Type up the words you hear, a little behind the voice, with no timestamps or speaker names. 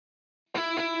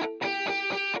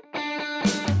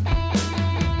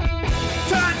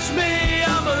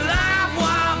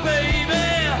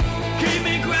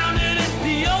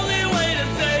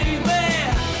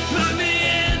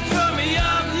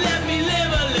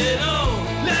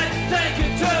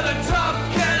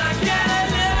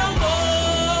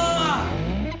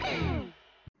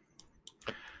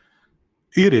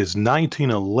It is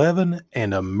 1911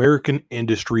 and American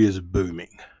industry is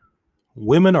booming.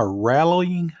 Women are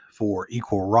rallying for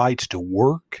equal rights to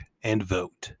work and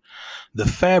vote. The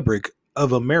fabric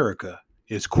of America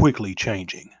is quickly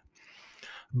changing.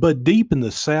 But deep in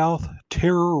the South,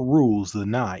 terror rules the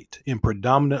night in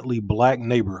predominantly black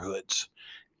neighborhoods.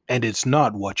 And it's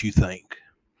not what you think.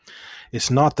 It's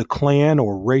not the Klan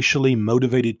or racially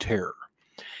motivated terror.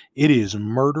 It is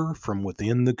murder from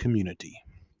within the community.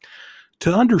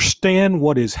 To understand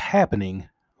what is happening,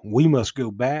 we must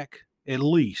go back at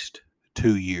least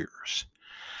 2 years.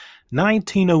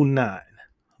 1909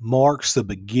 marks the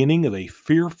beginning of a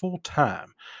fearful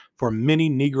time for many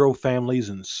Negro families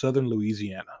in southern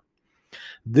Louisiana.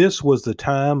 This was the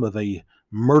time of a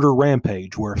murder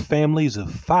rampage where families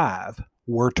of five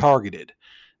were targeted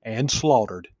and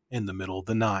slaughtered in the middle of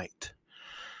the night.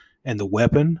 And the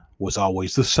weapon was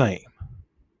always the same: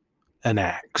 an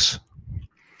axe.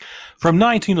 From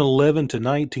 1911 to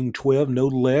 1912, no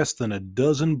less than a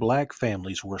dozen black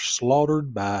families were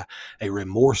slaughtered by a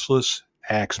remorseless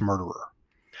axe murderer.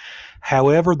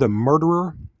 However, the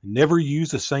murderer never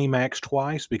used the same axe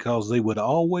twice because they would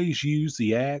always use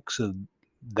the axe of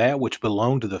that which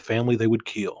belonged to the family they would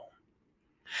kill.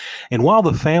 And while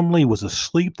the family was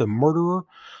asleep, the murderer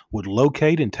would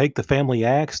locate and take the family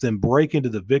axe, then break into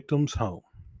the victim's home.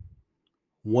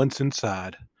 Once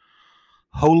inside,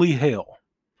 holy hell,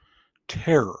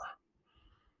 terror,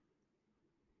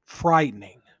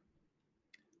 frightening,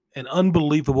 and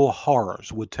unbelievable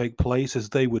horrors would take place as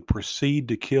they would proceed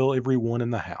to kill everyone in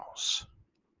the house.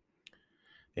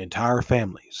 Entire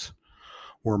families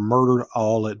were murdered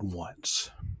all at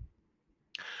once.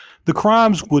 The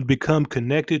crimes would become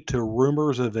connected to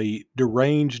rumors of a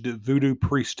deranged voodoo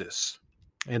priestess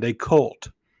and a cult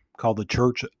called the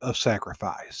Church of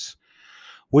Sacrifice,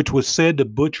 which was said to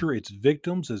butcher its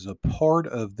victims as a part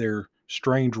of their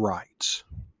strange rites.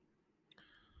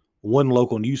 One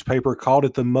local newspaper called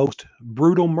it the most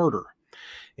brutal murder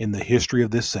in the history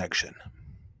of this section.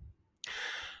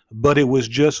 But it was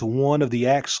just one of the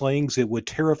axe slayings that would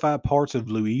terrify parts of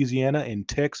Louisiana and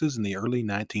Texas in the early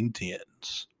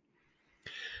 1910s.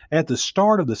 At the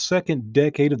start of the second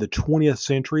decade of the 20th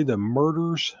century, the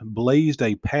murders blazed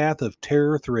a path of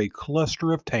terror through a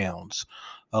cluster of towns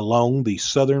along the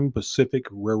Southern Pacific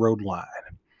Railroad line.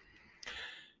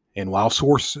 And while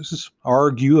sources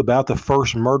argue about the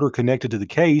first murder connected to the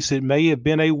case, it may have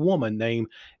been a woman named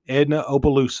Edna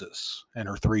Opelousas and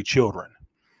her three children,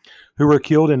 who were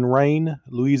killed in Rayne,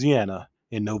 Louisiana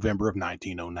in November of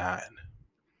 1909.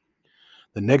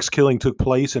 The next killing took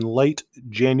place in late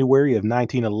January of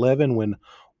 1911 when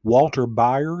Walter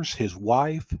Byers, his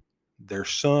wife, their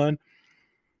son,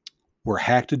 were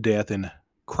hacked to death in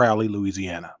Crowley,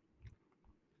 Louisiana.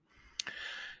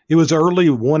 It was early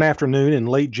one afternoon in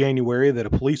late January that a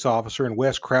police officer in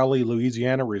West Crowley,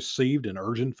 Louisiana, received an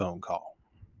urgent phone call.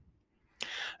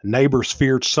 Neighbors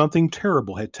feared something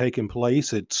terrible had taken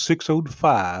place at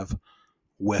 605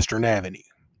 Western Avenue.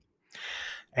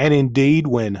 And indeed,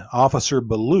 when Officer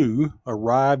Ballou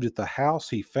arrived at the house,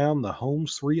 he found the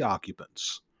home's three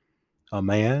occupants: a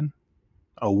man,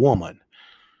 a woman,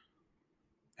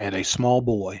 and a small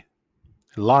boy,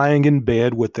 lying in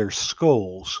bed with their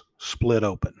skulls split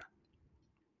open.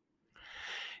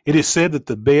 It is said that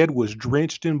the bed was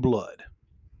drenched in blood,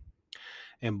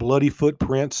 and bloody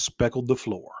footprints speckled the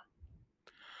floor.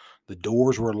 The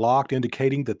doors were locked,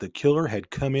 indicating that the killer had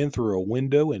come in through a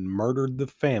window and murdered the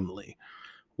family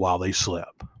while they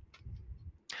slept.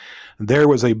 There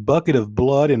was a bucket of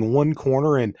blood in one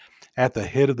corner, and at the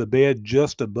head of the bed,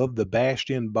 just above the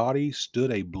bashed-in body,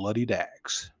 stood a bloodied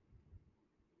axe.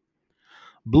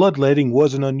 Bloodletting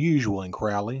wasn't unusual in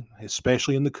Crowley,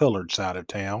 especially in the colored side of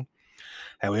town.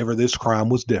 However, this crime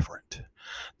was different.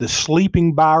 The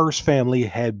sleeping Byers family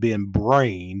had been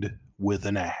brained with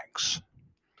an axe.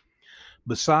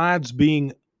 Besides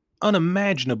being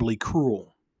unimaginably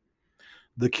cruel,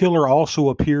 the killer also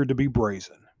appeared to be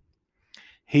brazen.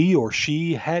 He or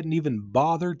she hadn't even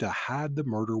bothered to hide the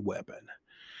murder weapon,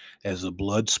 as the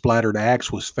blood-splattered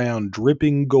axe was found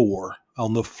dripping gore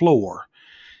on the floor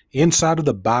inside of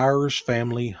the Byers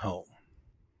family home.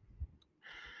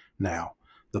 Now,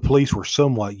 the police were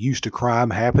somewhat used to crime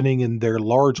happening in their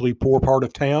largely poor part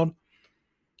of town,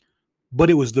 but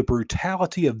it was the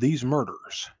brutality of these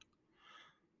murders,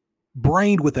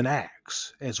 brained with an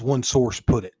axe, as one source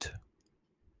put it,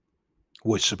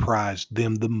 which surprised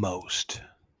them the most.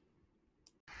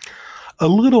 A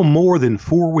little more than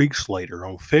 4 weeks later,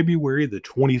 on February the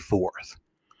 24th,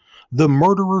 the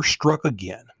murderer struck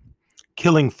again,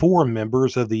 killing 4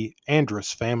 members of the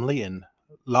Andrus family in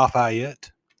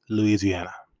Lafayette,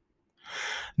 Louisiana.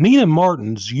 Nina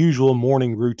Martin's usual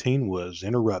morning routine was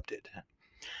interrupted.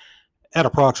 At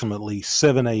approximately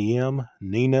 7 a.m.,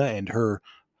 Nina and her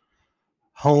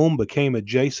home became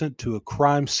adjacent to a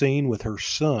crime scene with her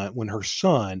son when her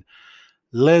son,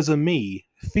 Les Amis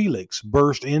Felix,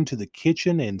 burst into the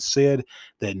kitchen and said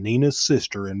that Nina's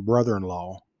sister and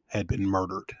brother-in-law had been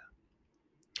murdered.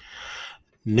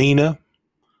 Nina,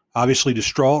 obviously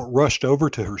distraught, rushed over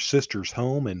to her sister's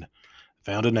home and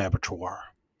found an abattoir.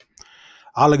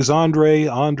 Alexandre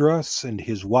Andras and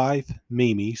his wife,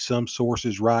 Mimi, some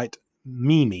sources write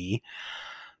Mimi,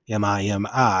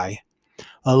 M-I-M-I,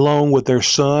 along with their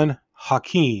son,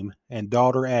 Hakeem, and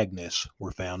daughter, Agnes,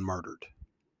 were found murdered.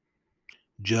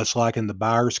 Just like in the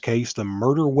Byers case, the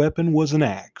murder weapon was an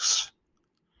axe,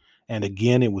 and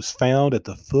again it was found at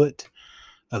the foot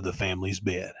of the family's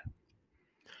bed.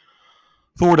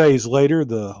 4 days later,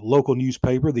 the local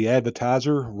newspaper, The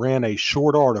Advertiser, ran a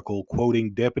short article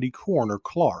quoting Deputy Coroner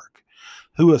Clark,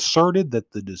 who asserted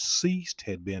that the deceased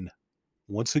had been,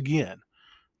 once again,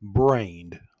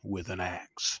 brained with an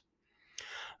axe.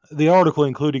 The article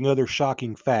including other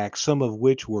shocking facts, some of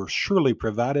which were surely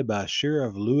provided by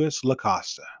Sheriff Louis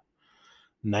Lacosta.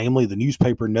 Namely, the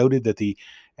newspaper noted that the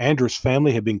Andrus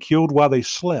family had been killed while they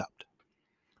slept,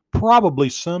 probably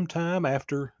sometime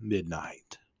after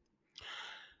midnight.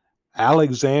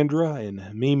 Alexandra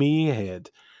and Mimi had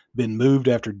been moved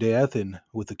after death, and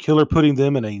with the killer putting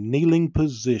them in a kneeling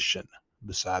position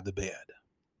beside the bed.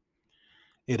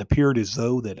 It appeared as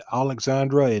though that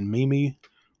Alexandra and Mimi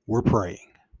were praying.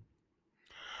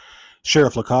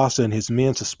 Sheriff Lacosta and his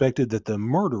men suspected that the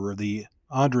murderer of the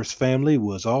Andrus family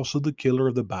was also the killer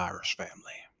of the Byers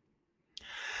family.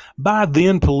 By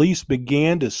then, police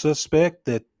began to suspect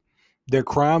that their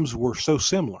crimes were so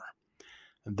similar.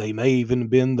 They may even have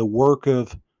been the work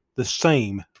of the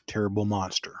same terrible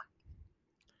monster.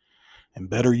 And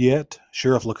better yet,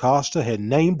 Sheriff Lacosta had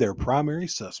named their primary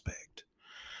suspect,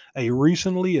 a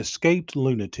recently escaped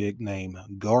lunatic named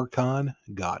Garcon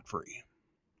Godfrey.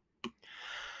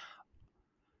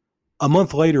 A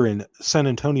month later in San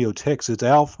Antonio, Texas,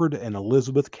 Alfred and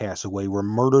Elizabeth Cassaway were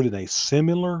murdered in a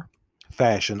similar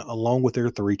fashion along with their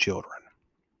 3 children.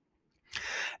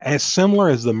 As similar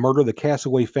as the murder of the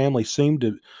Cassaway family seemed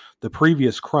to the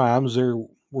previous crimes, there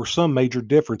were some major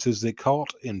differences that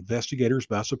caught investigators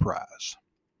by surprise.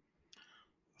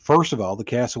 First of all, the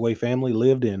Cassaway family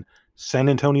lived in San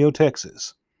Antonio,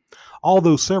 Texas,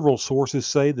 although several sources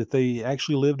say that they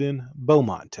actually lived in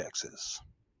Beaumont, Texas.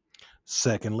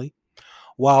 Secondly,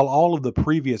 while all of the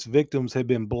previous victims had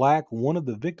been black, one of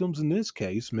the victims in this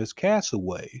case, Miss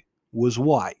Cassaway, was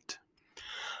white.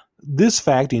 This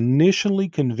fact initially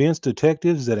convinced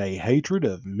detectives that a hatred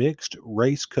of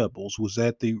mixed-race couples was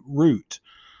at the root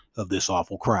of this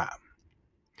awful crime.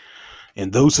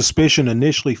 And though suspicion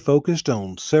initially focused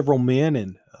on several men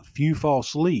and a few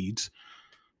false leads,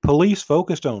 police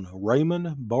focused on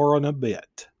Raymond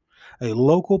Barnabette, a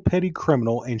local petty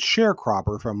criminal and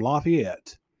sharecropper from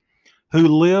Lafayette, who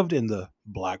lived in the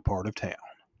black part of town.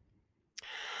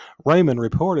 Raymond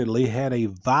reportedly had a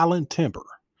violent temper,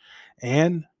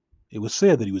 and it was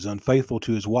said that he was unfaithful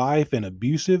to his wife and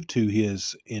abusive to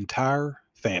his entire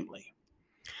family.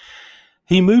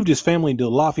 He moved his family to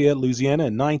Lafayette, Louisiana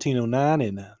in 1909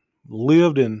 and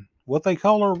lived in what they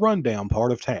call a rundown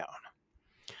part of town.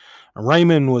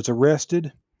 Raymond was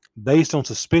arrested based on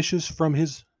suspicions from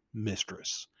his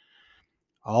mistress.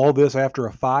 All this after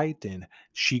a fight, and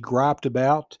she griped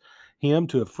about him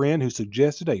to a friend who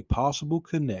suggested a possible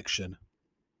connection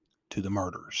to the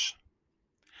murders.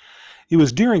 It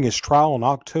was during his trial in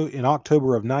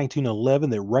October of 1911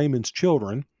 that Raymond's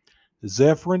children,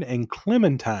 Zephyrin and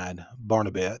Clementine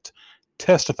Barnabette,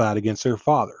 testified against their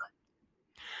father.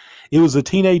 It was the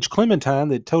teenage Clementine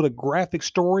that told a graphic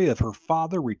story of her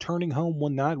father returning home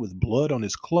one night with blood on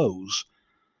his clothes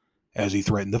as he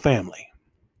threatened the family.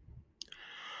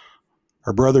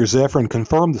 Her brother Zephyrin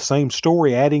confirmed the same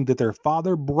story, adding that their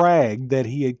father bragged that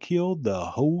he had killed the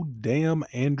whole damn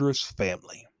Andrus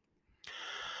family.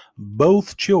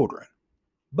 Both children,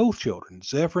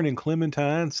 Zephyrin and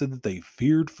Clementine, said that they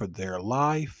feared for their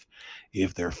life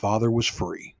if their father was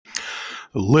free.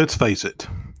 Let's face it,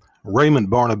 Raymond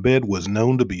Barnabette was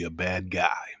known to be a bad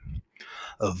guy,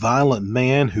 a violent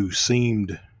man who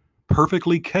seemed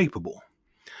perfectly capable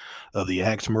of the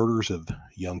axe murders of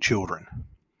young children.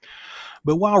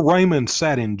 But while Raymond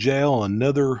sat in jail,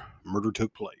 another murder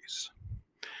took place,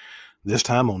 this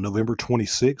time on November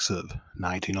 26 of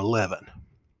 1911.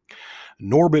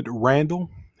 Norbert Randall,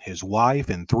 his wife,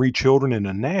 and 3 children and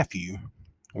a nephew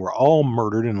were all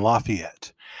murdered in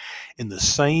Lafayette in the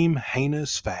same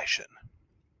heinous fashion.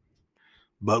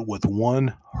 but with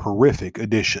one horrific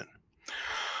addition.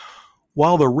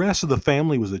 While the rest of the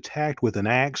family was attacked with an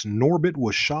axe, Norbert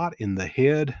was shot in the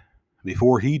head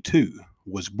before he too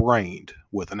was brained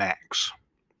with an axe.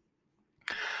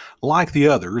 Like the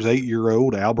others,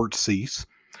 8-year-old Albert Cease,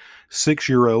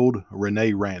 6-year-old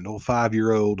Renee Randall,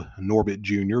 5-year-old Norbert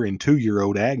Jr., and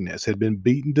 2-year-old Agnes had been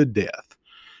beaten to death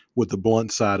with the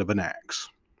blunt side of an axe.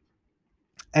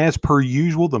 As per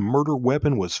usual, the murder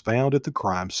weapon was found at the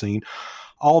crime scene,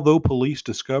 although police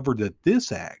discovered that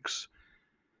this axe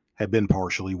had been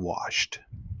partially washed.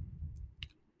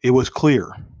 It was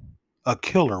clear a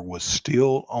killer was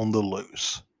still on the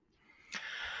loose.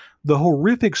 The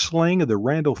horrific slaying of the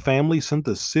Randall family sent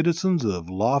the citizens of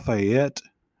Lafayette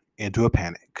into a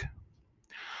panic.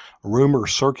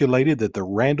 Rumors circulated that the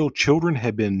Randall children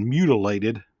had been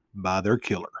mutilated by their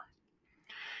killer.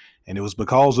 And it was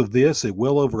because of this that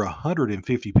well over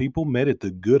 150 people met at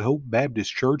the Good Hope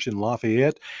Baptist Church in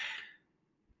Lafayette.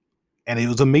 And it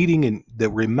was a meeting that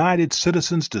reminded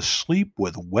citizens to sleep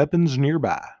with weapons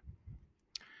nearby.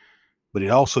 But it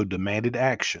also demanded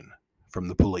action from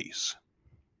the police.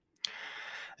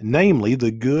 Namely,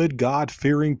 the good,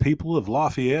 God-fearing people of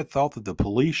Lafayette thought that the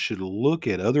police should look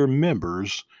at other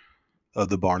members of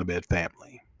the Barnabette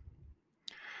family.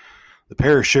 The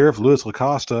parish sheriff, Louis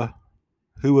Lacosta,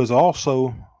 who was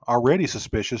also already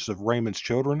suspicious of Raymond's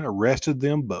children, arrested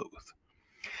them both.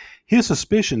 His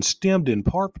suspicion stemmed in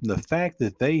part from the fact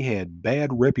that they had bad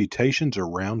reputations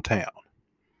around town.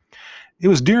 It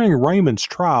was during Raymond's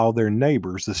trial their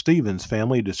neighbors, the Stevens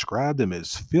family, described them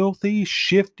as filthy,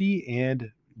 shifty,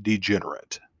 and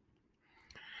degenerate.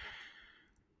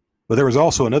 But there was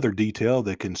also another detail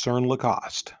that concerned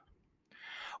Lacoste.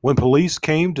 When police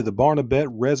came to the Barnabette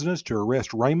residence to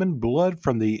arrest Raymond, blood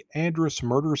from the Andrus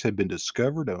murders had been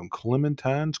discovered on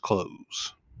Clementine's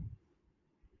clothes.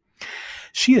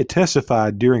 She had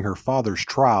testified during her father's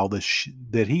trial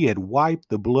that he had wiped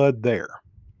the blood there.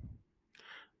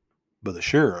 But the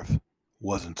sheriff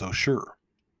wasn't so sure.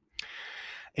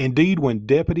 Indeed, when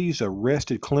deputies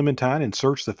arrested Clementine and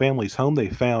searched the family's home, they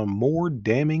found more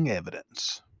damning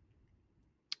evidence.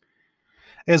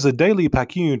 As the Daily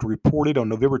Picayune reported on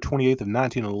November 28th of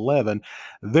 1911,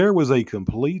 there was a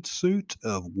complete suit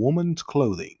of woman's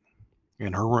clothing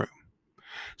in her room,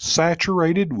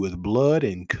 saturated with blood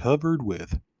and covered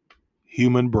with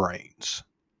human brains.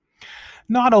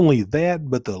 Not only that,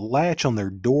 but the latch on their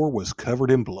door was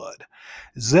covered in blood.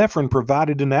 Zephyrin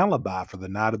provided an alibi for the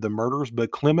night of the murders,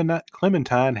 but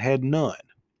Clementine had none,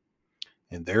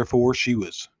 and therefore she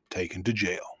was taken to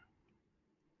jail.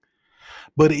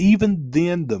 But even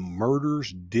then, the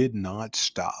murders did not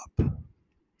stop.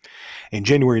 In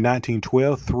January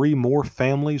 1912, 3 more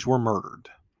families were murdered.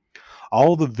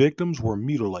 All the victims were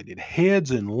mutilated.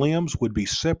 Heads and limbs would be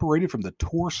separated from the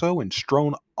torso and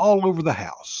strewn all over the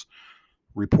house,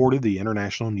 reported the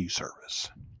International News Service.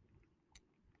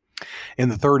 In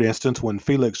the third instance, when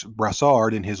Felix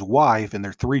Brassard and his wife and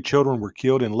their 3 children were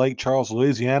killed in Lake Charles,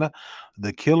 Louisiana,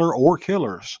 the killer or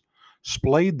killers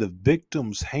splayed the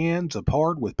victims' hands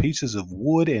apart with pieces of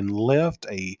wood and left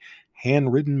a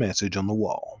handwritten message on the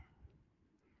wall.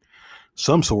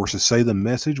 Some sources say the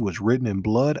message was written in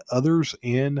blood, others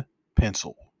in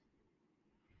pencil.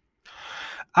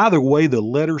 Either way, the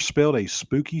letter spelled a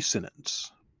spooky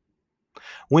sentence.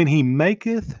 When he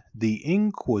maketh the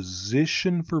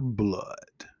inquisition for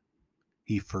blood,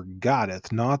 he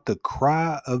forgetteth not the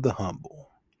cry of the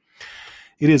humble.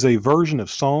 It is a version of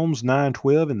Psalms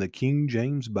 9:12 in the King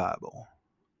James Bible,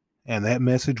 and that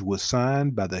message was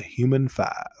signed by the human 5.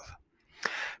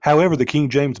 However, the King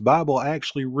James Bible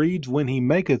actually reads, when he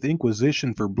maketh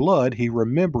inquisition for blood, he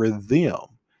remembereth them.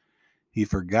 He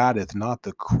forgetteth not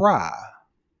the cry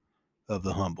of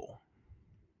the humble.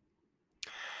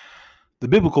 The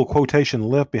biblical quotation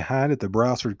left behind at the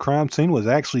Brassard crime scene was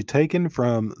actually taken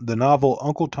from the novel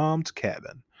Uncle Tom's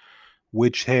Cabin,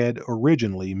 which had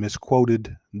originally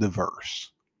misquoted the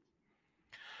verse.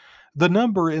 The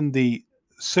number in the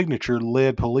signature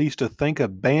led police to think a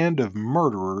band of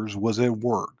murderers was at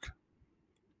work.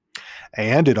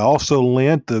 And it also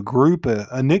lent the group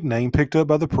a nickname picked up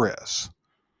by the press,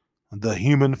 the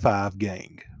Human 5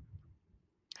 Gang.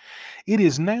 It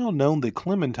is now known that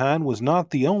Clementine was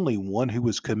not the only one who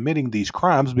was committing these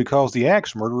crimes, because the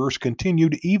axe murderers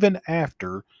continued even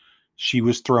after she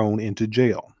was thrown into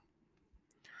jail.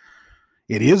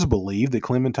 It is believed that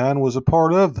Clementine was a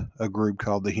part of a group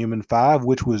called the Human 5,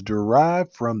 which was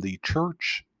derived from the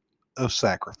Church of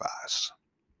Sacrifice.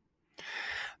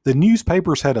 The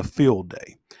newspapers had a field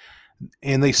day,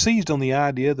 and they seized on the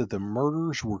idea that the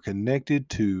murders were connected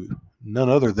to none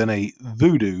other than a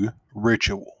voodoo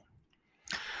ritual.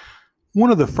 One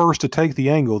of the first to take the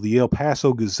angle, the El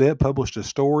Paso Gazette published a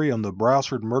story on the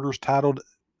Browsford murders titled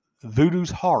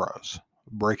Voodoo's Horrors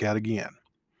Break Out Again.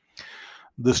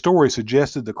 The story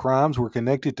suggested the crimes were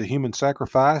connected to human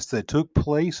sacrifice that took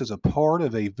place as a part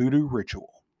of a voodoo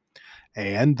ritual,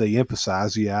 and they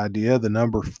emphasized the idea of the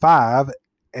number 5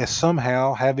 as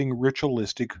somehow having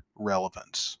ritualistic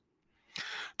relevance.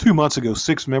 2 months ago,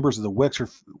 6 members of the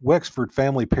Wexford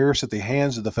family perished at the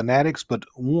hands of the fanatics, but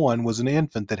one was an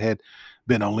infant that had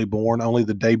been born only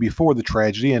the day before the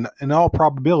tragedy, and in all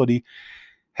probability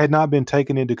had not been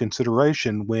taken into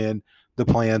consideration when the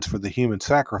plans for the human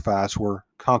sacrifice were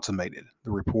consummated,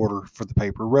 the reporter for the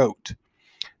paper wrote.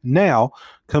 Now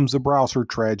comes the Browser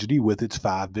tragedy with its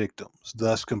 5 victims,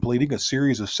 thus completing a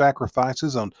series of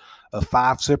sacrifices of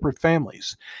 5 separate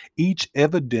families, each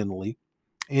evidently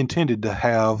intended to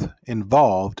have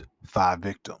involved 5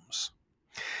 victims.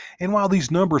 And while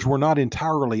these numbers were not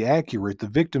entirely accurate, the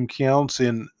victim counts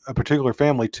in a particular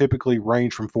family typically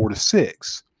range from 4 to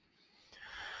 6.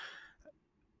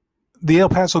 The El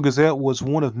Paso Gazette was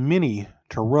one of many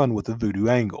to run with the voodoo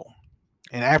angle.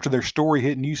 And after their story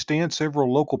hit newsstands,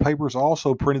 several local papers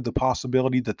also printed the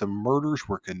possibility that the murders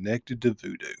were connected to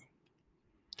voodoo.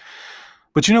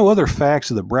 But other facts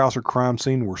of the Browser crime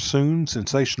scene were soon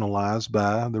sensationalized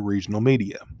by the regional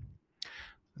media.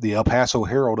 The El Paso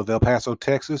Herald of El Paso,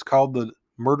 Texas, called the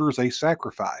murders a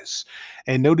sacrifice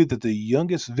and noted that the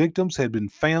youngest victims had been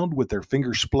found with their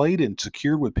fingers splayed and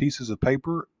secured with pieces of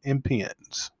paper and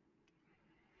pins.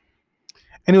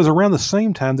 And it was around the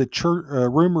same time that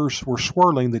rumors were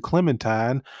swirling that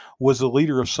Clementine was the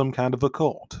leader of some kind of a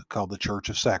cult called the Church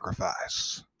of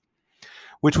Sacrifice,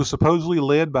 which was supposedly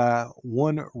led by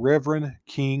one Reverend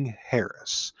King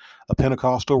Harris, a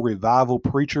Pentecostal revival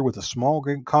preacher with a small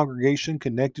congregation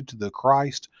connected to the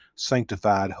Christ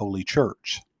Sanctified Holy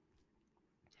Church.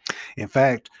 In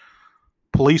fact,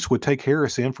 police would take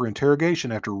Harris in for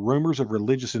interrogation after rumors of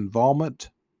religious involvement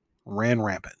ran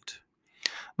rampant.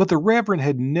 But the Reverend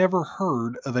had never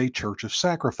heard of a Church of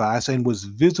Sacrifice and was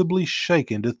visibly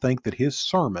shaken to think that his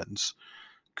sermons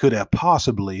could have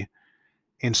possibly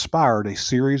inspired a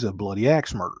series of bloody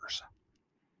axe murders.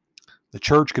 The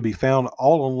church could be found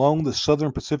all along the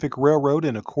Southern Pacific Railroad,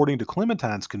 and according to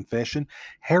Clementine's confession,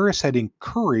 Harris had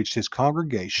encouraged his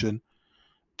congregation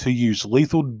to use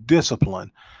lethal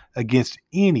discipline against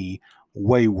any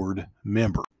wayward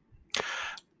member.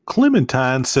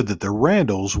 Clementine said that the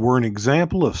Randalls were an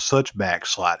example of such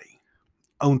backsliding.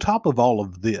 On top of all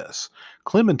of this,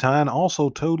 Clementine also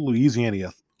told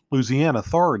Louisiana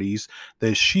authorities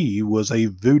that she was a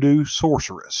voodoo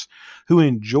sorceress who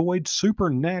enjoyed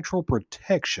supernatural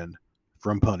protection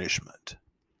from punishment.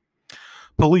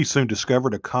 Police soon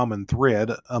discovered a common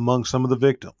thread among some of the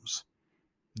victims.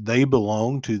 They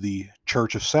belonged to the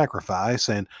Church of Sacrifice,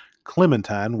 and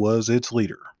Clementine was its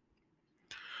leader.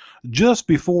 Just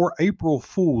before April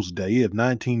Fool's Day of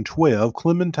 1912,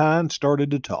 Clementine started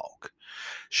to talk.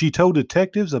 She told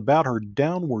detectives about her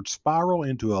downward spiral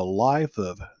into a life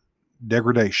of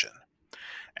degradation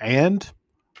and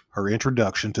her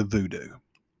introduction to voodoo.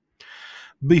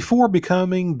 Before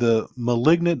becoming the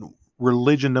malignant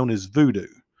religion known as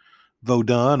voodoo,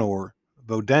 Vodun or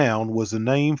Vodown was the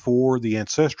name for the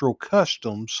ancestral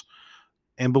customs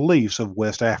and beliefs of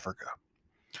West Africa.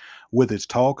 With its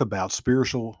talk about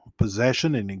spiritual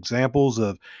possession and examples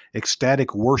of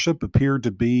ecstatic worship appeared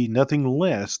to be nothing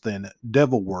less than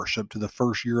devil worship to the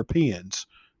first Europeans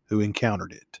who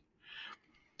encountered it.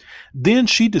 Then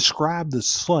she described the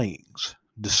slayings.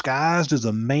 Disguised as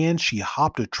a man, she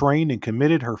hopped a train and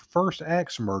committed her first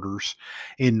axe murders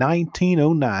in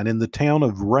 1909 in the town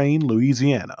of Rayne,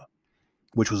 Louisiana,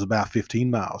 which was about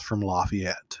 15 miles from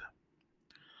Lafayette.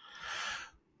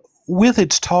 With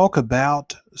its talk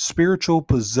about spiritual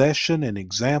possession and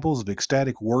examples of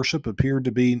ecstatic worship appeared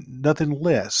to be nothing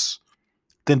less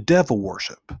than devil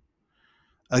worship.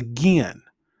 Again,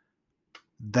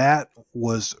 that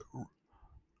was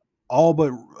all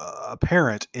but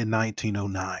apparent in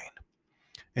 1909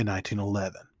 and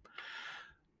 1911.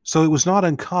 So it was not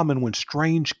uncommon when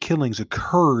strange killings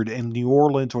occurred in New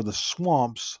Orleans or the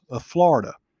swamps of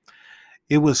Florida.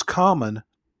 It was common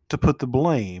to put the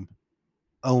blame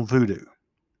on voodoo.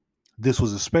 This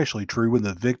was especially true when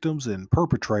the victims and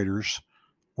perpetrators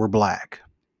were black.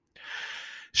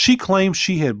 She claimed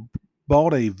she had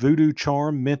bought a voodoo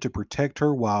charm meant to protect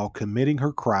her while committing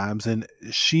her crimes, and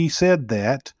she said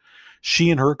that she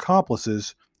and her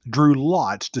accomplices drew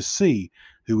lots to see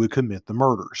who would commit the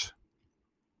murders.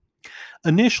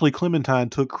 Initially,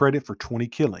 Clementine took credit for 20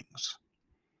 killings,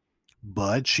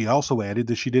 but she also added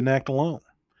that she didn't act alone.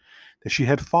 that she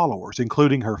had followers,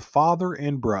 including her father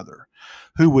and brother,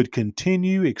 who would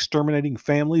continue exterminating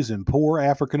families in poor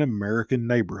African American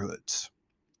neighborhoods.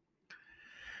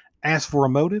 As for a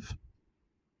motive,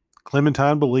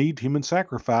 Clementine believed human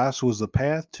sacrifice was the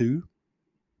path to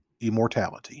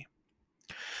immortality.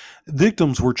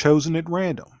 Victims were chosen at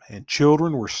random, and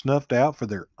children were snuffed out for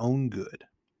their own good.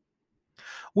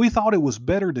 We thought it was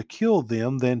better to kill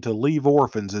them than to leave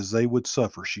orphans as they would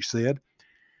suffer, she said.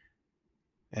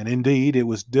 And indeed, it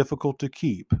was difficult to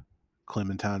keep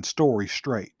Clementine's story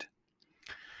straight.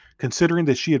 Considering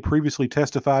that she had previously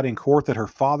testified in court that her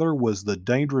father was the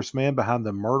dangerous man behind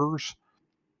the murders,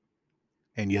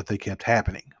 and yet they kept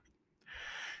happening.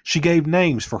 She gave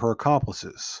names for her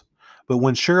accomplices, but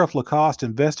when Sheriff Lacoste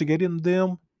investigated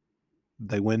them,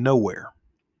 they went nowhere.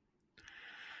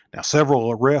 Now,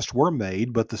 several arrests were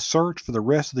made, but the search for the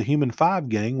rest of the Human Five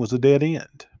gang was a dead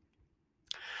end.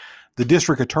 The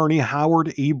district attorney,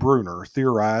 Howard E. Bruner,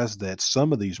 theorized that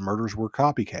some of these murders were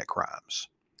copycat crimes.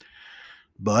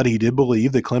 But he did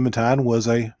believe that Clementine was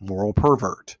a moral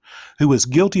pervert who was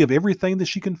guilty of everything that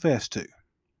she confessed to.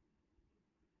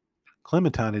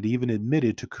 Clementine had even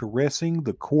admitted to caressing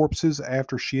the corpses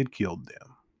after she had killed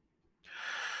them.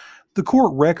 The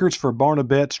court records for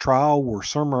Barnabette's trial were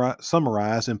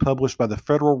summarized and published by the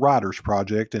Federal Writers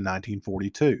Project in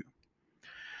 1942.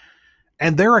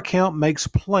 And their account makes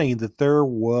plain that there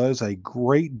was a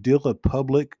great deal of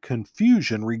public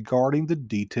confusion regarding the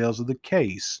details of the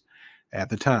case at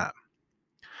the time.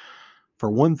 For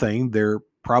one thing, there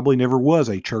probably never was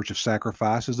a church of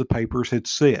sacrifice, as the papers had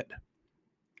said.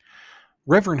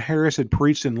 Reverend Harris had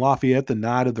preached in Lafayette the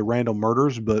night of the Randall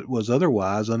murders, but was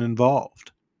otherwise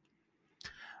uninvolved.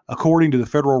 According to the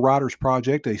Federal Writers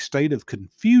Project, a state of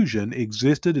confusion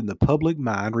existed in the public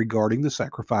mind regarding the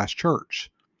Sacrifice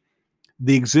Church,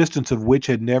 the existence of which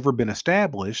had never been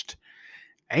established,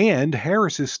 and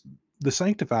Harris's the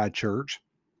Sanctified Church,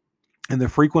 and the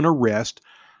frequent arrest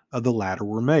of the latter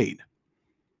were made.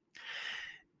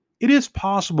 It is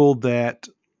possible that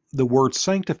the words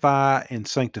sanctify and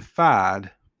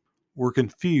sanctified were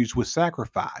confused with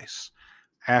sacrifice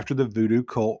after the voodoo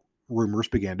cult rumors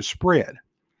began to spread,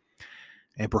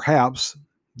 and perhaps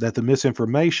that the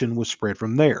misinformation was spread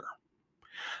from there.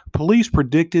 Police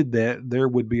predicted that there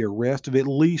would be arrest of at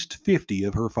least 50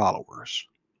 of her followers,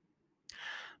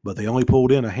 but they only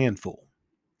pulled in a handful.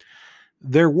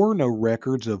 There were no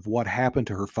records of what happened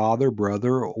to her father,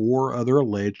 brother, or other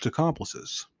alleged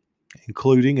accomplices,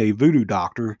 including a voodoo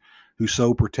doctor who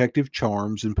sold protective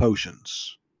charms and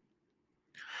potions.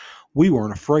 We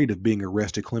weren't afraid of being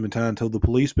arrested, Clementine told the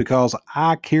police, because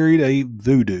I carried a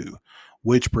voodoo,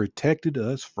 which protected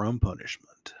us from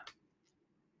punishment.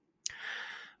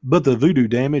 But the voodoo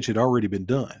damage had already been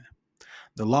done.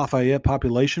 The Lafayette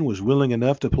population was willing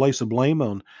enough to place the blame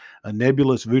on a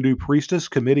nebulous voodoo priestess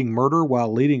committing murder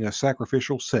while leading a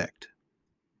sacrificial sect.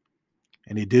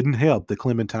 And it didn't help that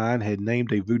Clementine had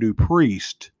named a voodoo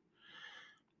priest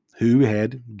who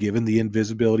had given the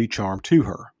invisibility charm to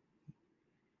her.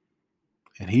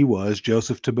 And he was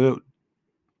Joseph Thibodeau.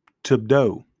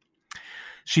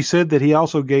 She said that he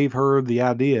also gave her the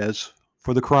ideas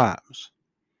for the crimes,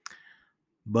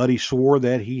 but he swore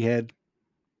that it had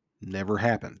never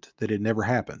happened,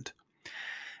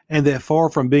 and that far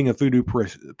from being a voodoo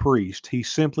priest, he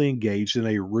simply engaged in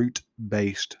a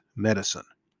root-based medicine.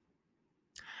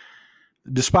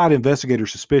 Despite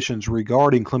investigators' suspicions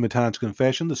regarding Clementine's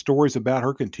confession, the stories about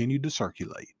her continued to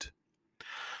circulate.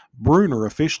 Bruner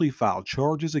officially filed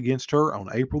charges against her on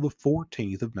April the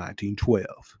 14th of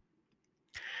 1912.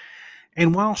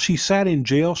 And while she sat in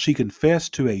jail, she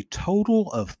confessed to a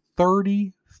total of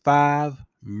 35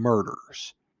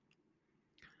 murders,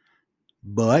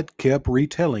 but kept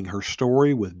retelling her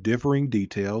story with differing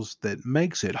details that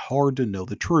makes it hard to know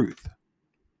the truth.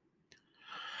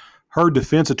 Her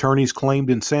defense attorneys claimed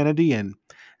insanity, and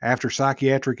after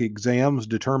psychiatric exams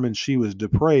determined she was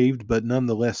depraved but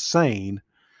nonetheless sane,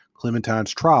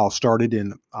 Clementine's trial started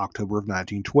in October of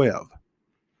 1912.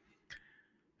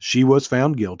 She was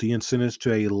found guilty and sentenced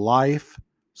to a life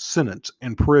sentence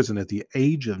in prison at the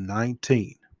age of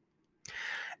 19.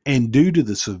 And due to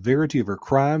the severity of her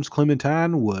crimes,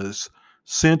 Clementine was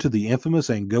sent to the infamous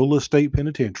Angola State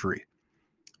Penitentiary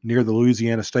near the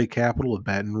Louisiana state capital of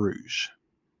Baton Rouge.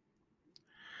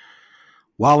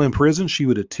 While in prison, she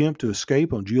would attempt to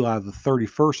escape on July the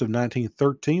 31st of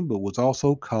 1913, but was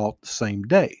also caught the same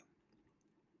day.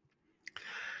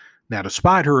 Now,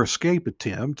 despite her escape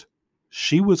attempt,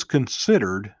 she was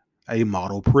considered a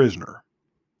model prisoner.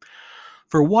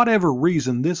 For whatever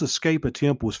reason, this escape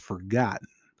attempt was forgotten,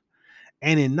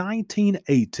 And in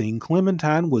 1918,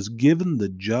 Clementine was given the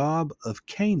job of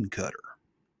cane cutter.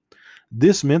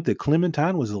 This meant that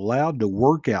Clementine was allowed to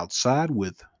work outside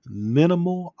with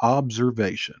minimal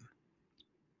observation.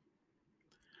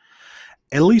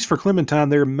 At least for Clementine,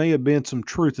 there may have been some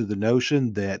truth to the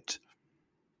notion that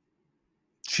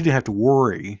she didn't have to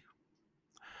worry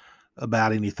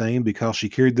about anything because she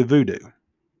carried the voodoo.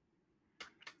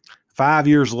 5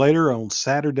 years later, on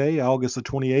Saturday, August the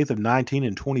 28th of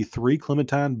 1923,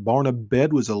 Clementine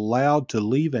Barnabette was allowed to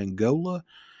leave Angola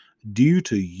due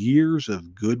to years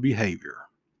of good behavior.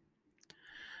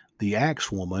 The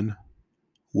axe woman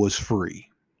was free.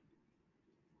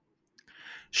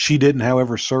 She didn't,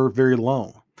 however, serve very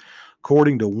long.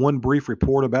 According to one brief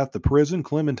report about the prison,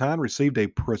 Clementine received a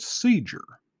procedure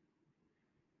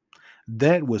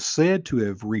that was said to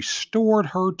have restored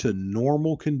her to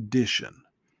normal condition,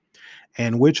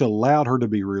 and which allowed her to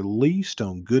be released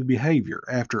on good behavior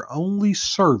after only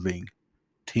serving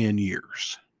 10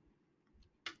 years.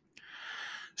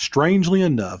 Strangely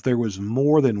enough, there was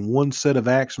more than one set of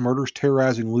axe murders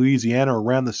terrorizing Louisiana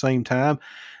around the same time.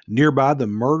 Nearby, the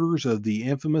murders of the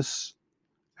infamous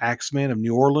Axeman of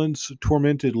New Orleans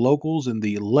tormented locals in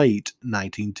the late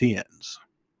 1910s.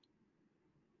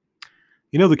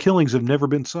 The killings have never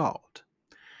been solved.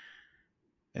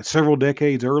 And several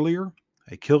decades earlier,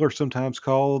 a killer sometimes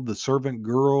called the Servant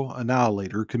Girl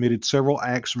Annihilator committed several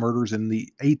axe murders in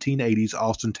the 1880s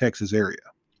Austin, Texas area.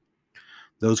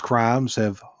 Those crimes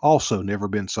have also never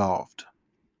been solved.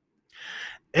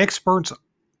 Experts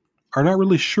are not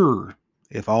really sure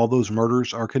if all those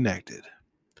murders are connected.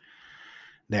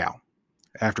 Now,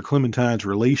 after Clementine's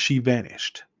release, she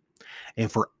vanished,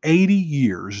 and for 80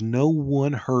 years, no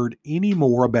one heard any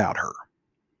more about her.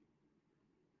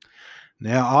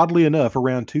 Now, oddly enough,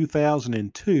 around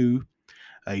 2002,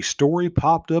 a story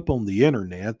popped up on the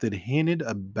internet that hinted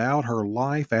about her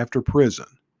life after prison.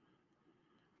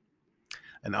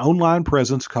 An online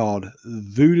presence called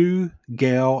Voodoo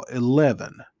Gal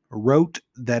 11 wrote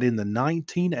that in the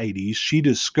 1980s, she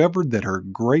discovered that her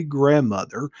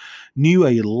great-grandmother knew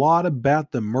a lot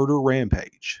about the murder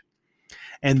rampage,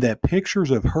 and that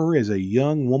pictures of her as a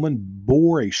young woman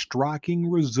bore a striking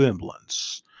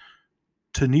resemblance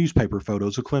to newspaper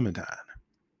photos of Clementine.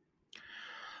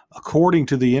 According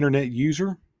to the internet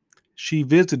user, she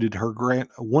visited her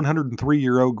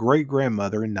 103-year-old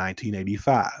great-grandmother in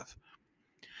 1985.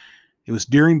 It was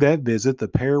during that visit the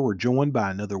pair were joined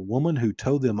by another woman who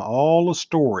told them all a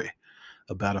story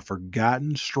about a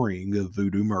forgotten string of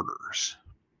voodoo murders.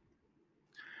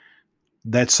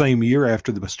 That same year,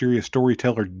 after the mysterious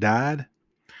storyteller died,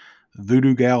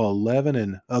 Voodoo Gal 11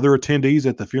 and other attendees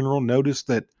at the funeral noticed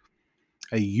that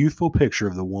a youthful picture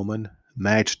of the woman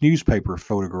matched newspaper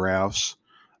photographs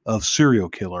of serial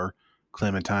killer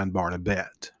Clementine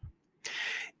Barnabette.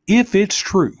 If it's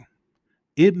true,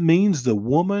 it means the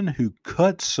woman who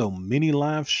cut so many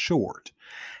lives short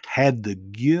had the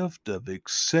gift of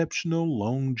exceptional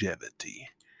longevity,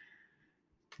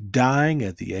 dying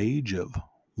at the age of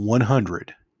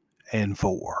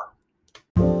 104.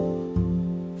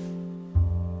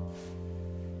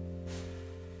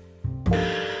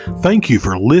 Thank you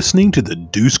for listening to the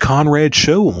Deuce Conrad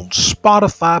Show on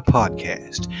Spotify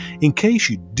Podcast. In case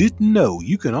you didn't know,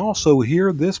 you can also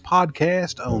hear this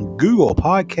podcast on Google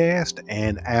Podcast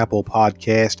and Apple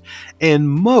Podcast and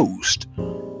most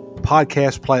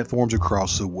podcast platforms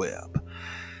across the web.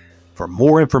 For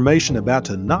more information about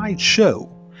tonight's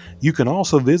show, you can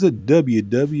also visit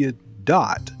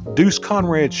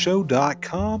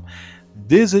www.deuceconradshow.com.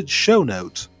 Visit show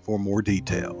notes for more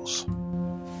details.